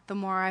the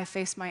more I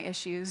face my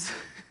issues,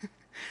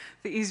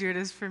 the easier it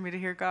is for me to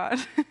hear God.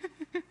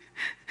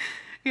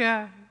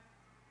 Yeah.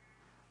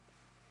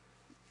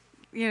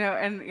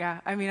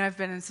 I've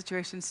been in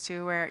situations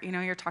too where,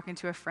 you're talking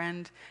to a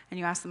friend and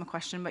you ask them a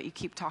question, but you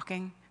keep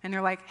talking and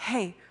they're like,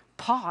 hey,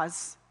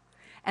 pause,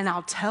 and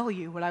I'll tell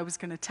you what I was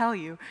going to tell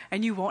you,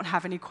 and you won't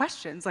have any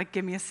questions. Like,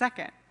 give me a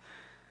second.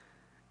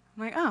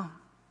 I'm like, oh,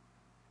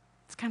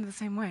 it's kind of the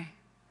same way.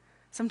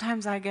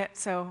 Sometimes I get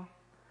so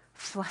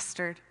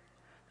flustered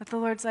that the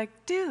Lord's like,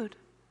 dude,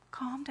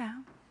 calm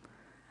down.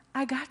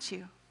 I got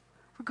you.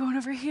 We're going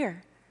over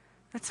here.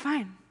 That's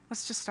fine.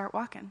 Let's just start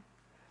walking.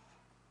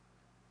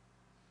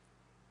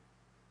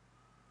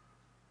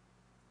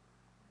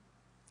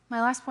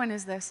 My last point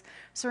is this.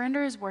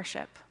 Surrender is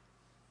worship.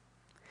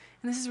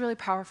 And this is really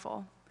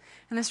powerful.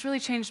 And this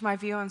really changed my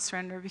view on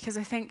surrender because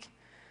I think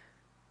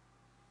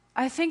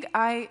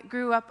I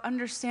grew up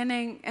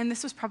understanding, and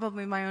this was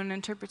probably my own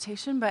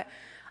interpretation, but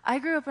I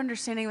grew up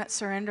understanding that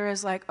surrender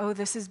is like, oh,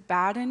 this is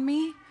bad in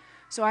me,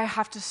 so I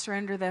have to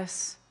surrender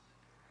this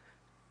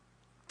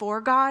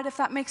for God, if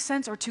that makes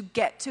sense, or to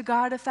get to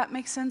God, if that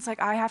makes sense.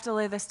 Like, I have to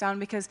lay this down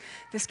because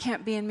this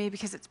can't be in me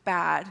because it's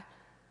bad,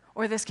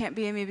 or this can't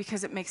be in me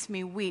because it makes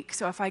me weak.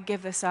 So if I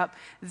give this up,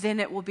 then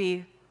it will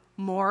be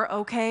more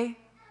okay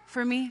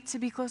for me to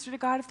be closer to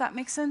God, if that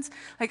makes sense.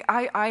 Like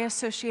I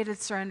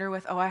associated surrender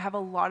with, I have a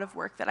lot of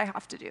work that I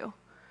have to do.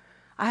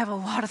 I have a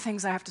lot of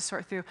things I have to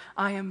sort through.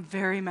 I am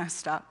very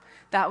messed up.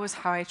 That was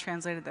how I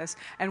translated this.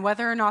 And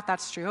whether or not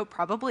that's true, it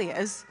probably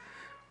is,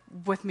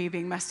 with me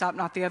being messed up,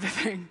 not the other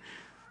thing.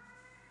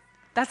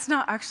 That's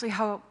not actually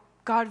how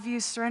God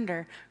views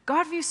surrender.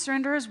 God views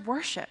surrender as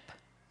worship.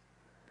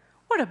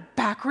 What a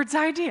backwards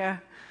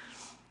idea.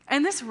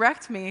 And this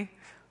wrecked me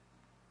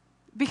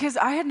because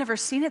I had never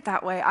seen it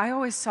that way. I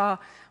always saw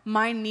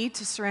my need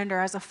to surrender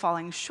as a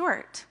falling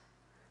short,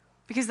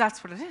 because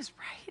that's what it is,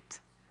 right?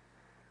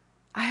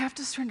 I have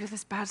to surrender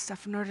this bad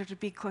stuff in order to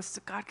be close to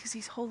God because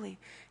he's holy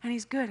and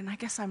he's good, and I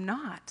guess I'm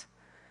not.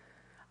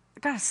 I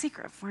got a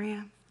secret for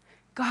you.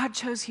 God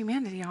chose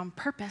humanity on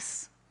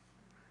purpose.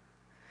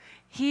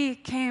 He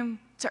came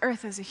to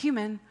earth as a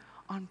human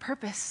on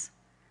purpose.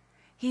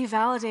 He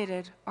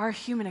validated our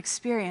human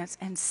experience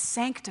and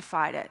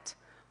sanctified it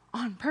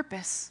on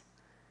purpose.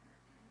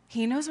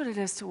 He knows what it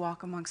is to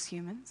walk amongst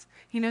humans.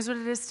 He knows what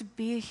it is to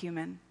be a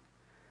human.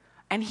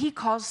 And he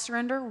calls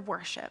surrender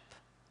worship.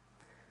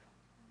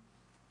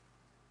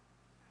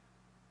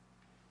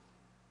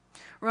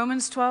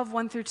 Romans 12,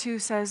 1-2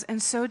 says,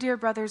 "And so, dear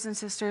brothers and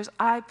sisters,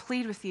 I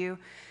plead with you,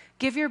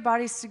 give your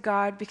bodies to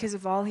God because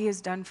of all he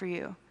has done for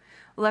you.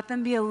 Let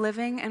them be a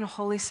living and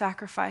holy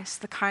sacrifice,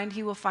 the kind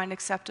he will find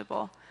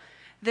acceptable.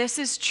 This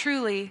is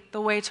truly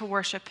the way to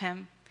worship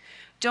him.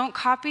 Don't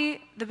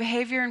copy the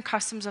behavior and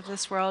customs of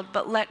this world,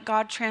 but let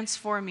God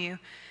transform you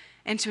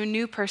into a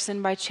new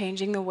person by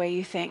changing the way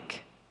you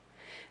think.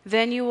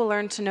 Then you will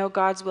learn to know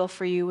God's will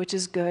for you, which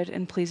is good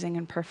and pleasing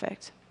and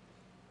perfect."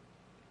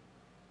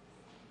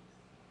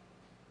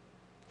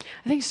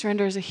 I think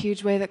surrender is a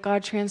huge way that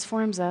God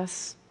transforms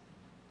us.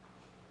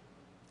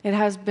 It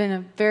has been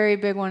a very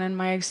big one in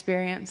my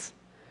experience,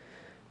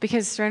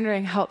 because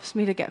surrendering helps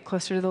me to get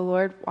closer to the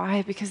Lord.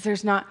 Why? Because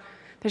there's not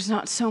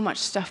so much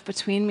stuff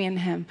between me and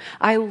him.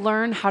 I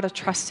learn how to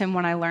trust him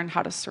when I learn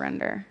how to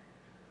surrender.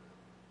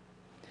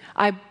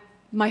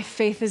 My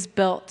faith is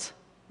built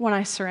when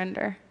I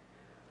surrender.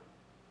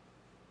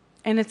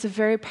 And it's a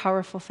very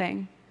powerful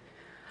thing.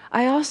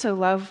 I also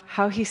love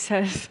how he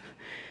says,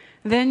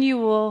 then you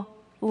will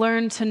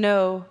learn to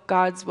know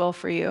God's will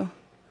for you.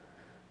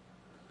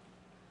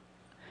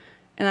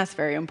 And that's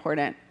very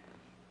important.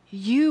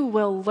 You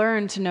will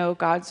learn to know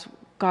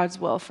God's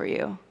will for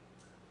you.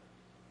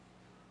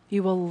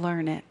 You will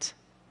learn it.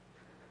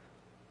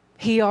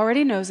 He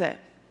already knows it.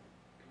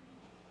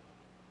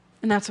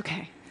 And that's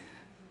okay.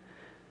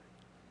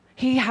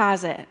 He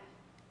has it.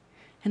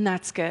 And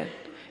that's good.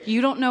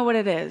 You don't know what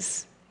it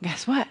is.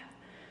 Guess what?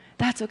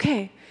 That's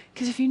okay.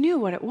 Because if you knew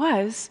what it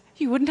was,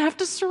 you wouldn't have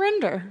to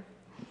surrender.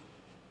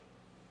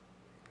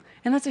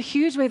 And that's a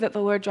huge way that the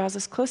Lord draws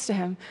us close to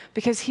him,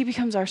 because he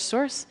becomes our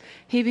source.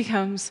 He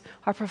becomes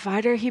our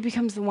provider. He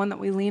becomes the one that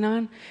we lean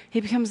on.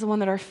 He becomes the one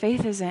that our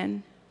faith is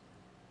in.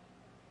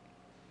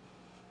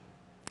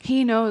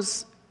 He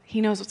knows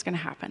what's going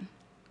to happen.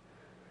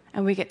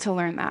 And we get to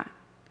learn that.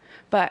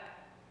 But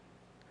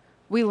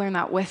we learn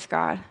that with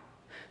God.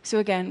 So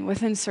again,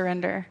 within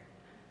surrender,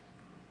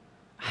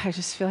 I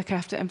just feel like I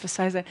have to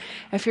emphasize it.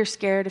 If you're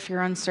scared, if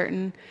you're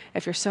uncertain,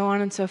 if you're so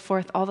on and so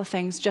forth, all the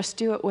things, just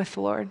do it with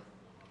the Lord.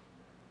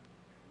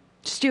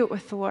 Just do it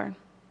with the Lord.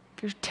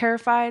 If you're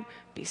terrified,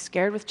 be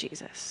scared with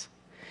Jesus.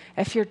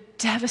 If you're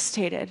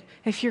devastated,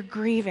 if you're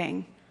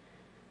grieving,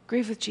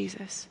 grieve with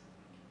Jesus.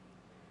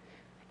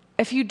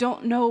 If you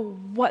don't know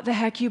what the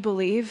heck you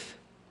believe,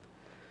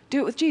 do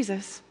it with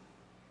Jesus.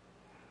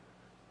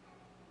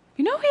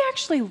 You know, he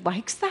actually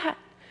likes that.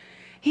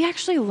 He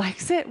actually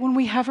likes it when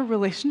we have a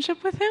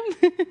relationship with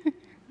him.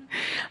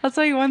 I'll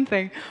tell you one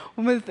thing.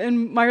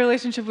 In my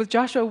relationship with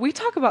Joshua, we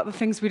talk about the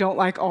things we don't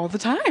like all the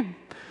time.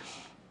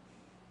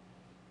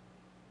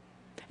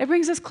 It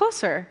brings us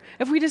closer.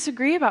 If we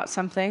disagree about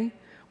something,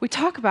 we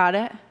talk about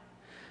it.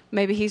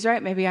 Maybe he's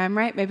right, maybe I'm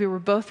right, maybe we're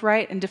both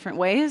right in different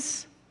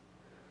ways.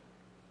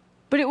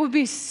 But it would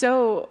be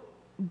so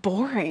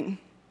boring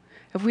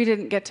if we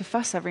didn't get to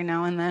fuss every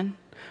now and then,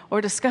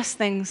 or discuss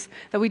things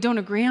that we don't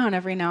agree on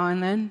every now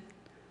and then.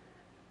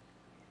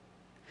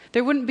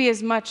 There wouldn't be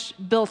as much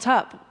built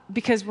up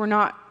because we're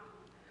not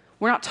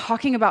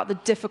talking about the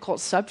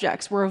difficult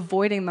subjects. We're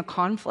avoiding the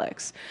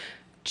conflicts.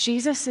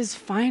 Jesus is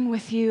fine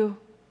with you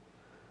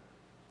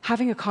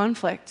having a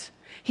conflict.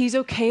 He's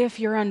okay if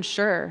you're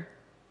unsure.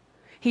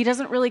 He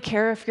doesn't really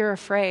care if you're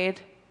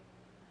afraid.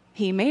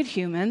 He made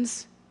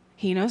humans.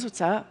 He knows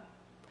what's up.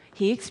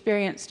 He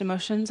experienced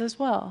emotions as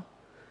well.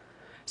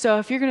 So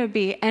if you're going to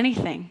be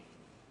anything,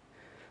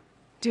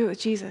 do it with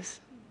Jesus.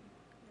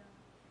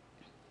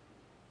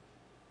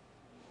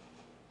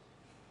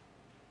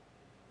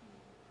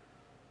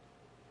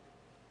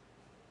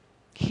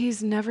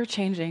 He's never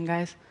changing,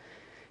 guys.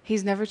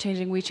 He's never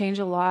changing. We change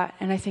a lot,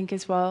 and I think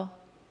as well,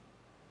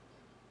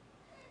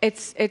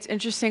 it's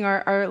interesting,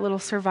 our little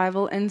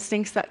survival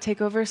instincts that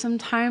take over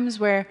sometimes,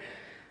 where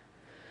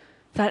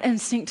that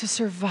instinct to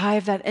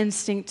survive, that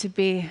instinct to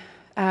be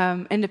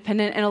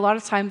independent, and a lot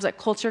of times like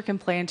culture can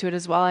play into it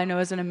as well. I know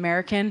as an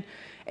American,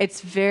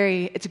 It's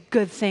a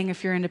good thing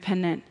if you're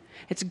independent.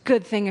 It's a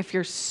good thing if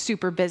you're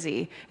super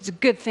busy. It's a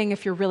good thing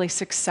if you're really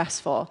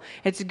successful.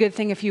 It's a good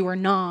thing if you are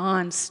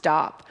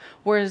nonstop.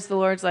 Whereas the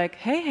Lord's like,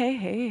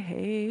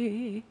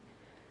 hey.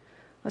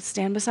 Let's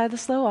stand beside the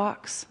slow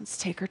ox. Let's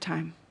take our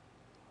time.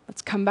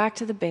 Let's come back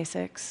to the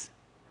basics.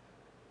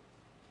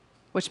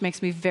 Which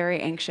makes me very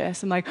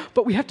anxious. I'm like,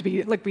 but we have to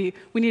be, like, we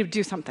need to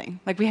do something.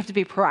 Like, we have to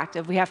be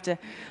proactive. We have to,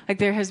 like,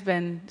 there has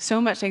been so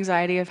much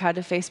anxiety I've had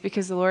to face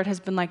because the Lord has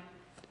been like,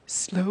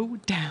 slow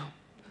down.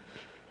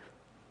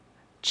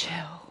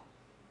 Chill.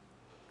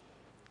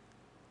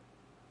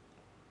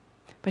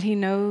 But he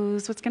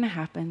knows what's going to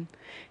happen.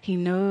 He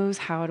knows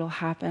how it'll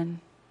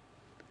happen.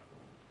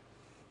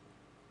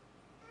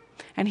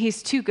 And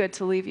he's too good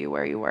to leave you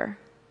where you were.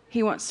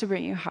 He wants to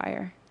bring you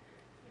higher.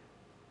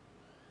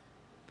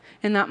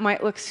 And that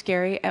might look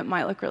scary. It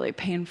might look really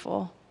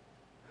painful.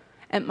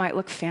 It might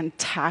look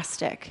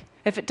fantastic.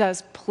 If it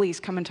does, please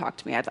come and talk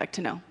to me. I'd like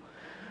to know.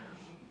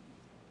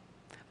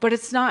 But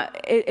it's not,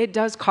 it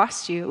does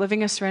cost you.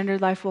 Living a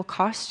surrendered life will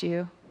cost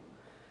you.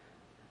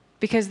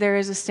 Because there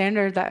is a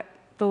standard that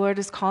the Lord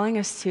is calling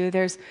us to.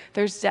 There's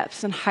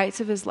depths and heights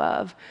of his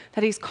love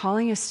that he's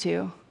calling us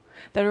to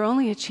that are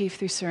only achieved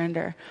through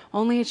surrender,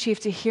 only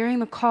achieved to hearing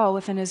the call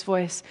within his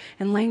voice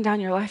and laying down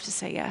your life to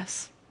say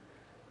yes.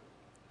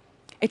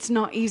 It's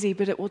not easy,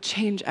 but it will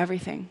change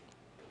everything.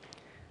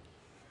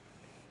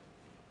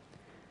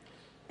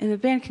 And the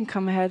band can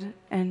come ahead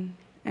and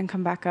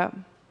come back up.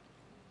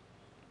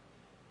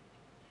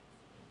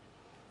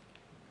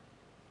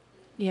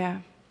 Yeah.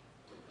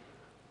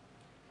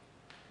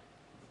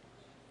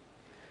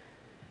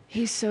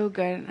 He's so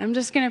good. I'm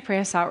just going to pray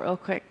us out real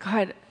quick.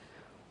 God,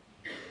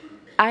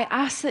 I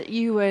ask that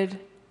you would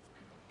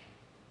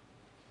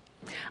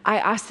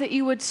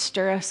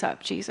stir us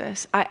up,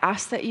 Jesus. I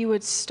ask that you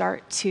would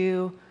start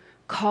to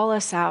call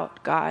us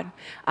out, God.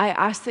 I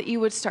ask that you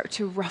would start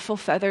to ruffle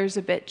feathers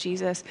a bit,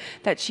 Jesus,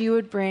 that you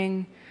would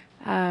bring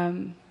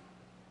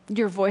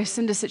your voice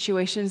into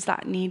situations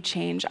that need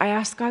change. I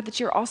ask, God, that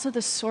you're also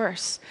the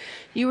source.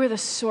 You are the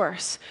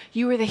source.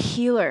 You are the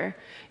healer.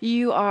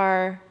 You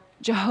are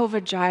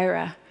Jehovah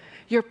Jireh.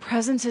 Your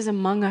presence is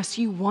among us.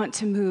 You want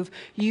to move.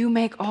 You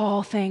make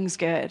all things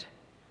good.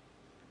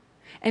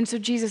 And so,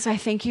 Jesus, I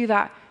thank you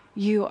that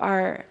you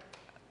are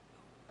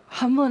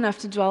humble enough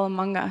to dwell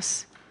among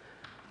us.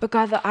 But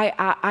God, that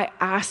I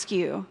ask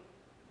you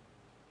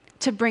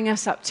to bring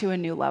us up to a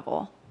new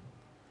level.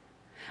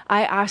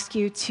 I ask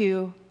you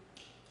to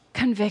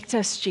convict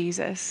us,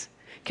 Jesus.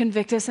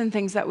 Convict us in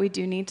things that we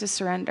do need to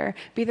surrender.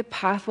 Be the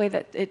pathway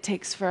that it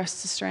takes for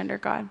us to surrender,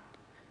 God.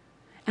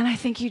 And I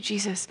thank you,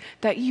 Jesus,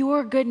 that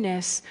your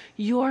goodness,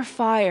 your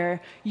fire,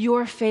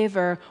 your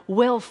favor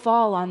will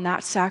fall on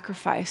that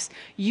sacrifice.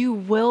 You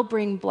will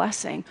bring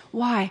blessing.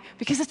 Why?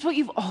 Because that's what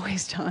you've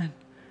always done.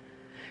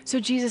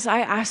 So, Jesus, I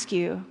ask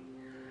you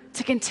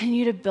to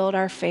continue to build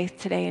our faith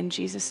today in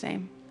Jesus'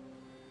 name.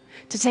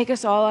 To take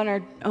us all on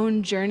our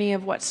own journey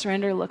of what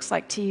surrender looks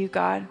like to you,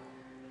 God.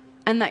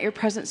 And that your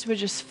presence would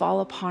just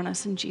fall upon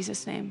us in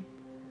Jesus' name.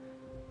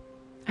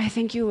 I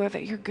thank you, Lord,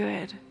 that you're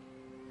good.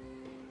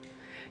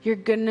 Your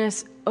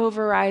goodness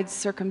overrides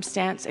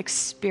circumstance,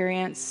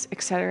 experience,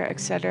 etc.,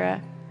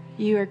 etc.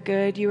 You are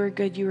good, you are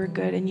good, you are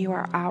good, and you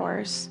are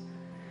ours.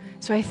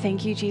 So I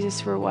thank you, Jesus,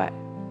 for what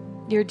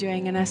you're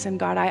doing in us. And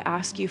God, I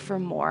ask you for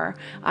more.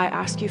 I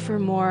ask you for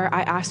more.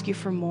 I ask you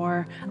for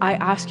more. I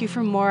ask you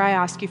for more. I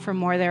ask you for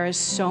more. There is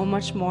so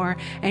much more.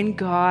 And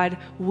God,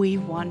 we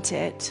want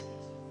it.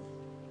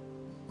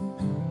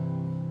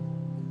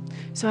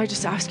 So I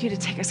just ask you to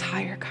take us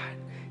higher, God.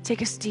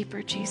 Take us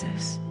deeper,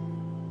 Jesus.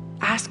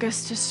 Ask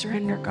us to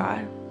surrender,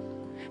 God,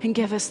 and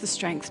give us the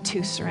strength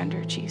to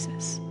surrender,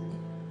 Jesus.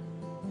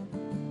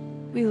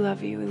 We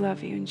love you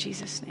in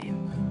Jesus'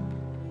 name.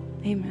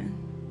 Amen.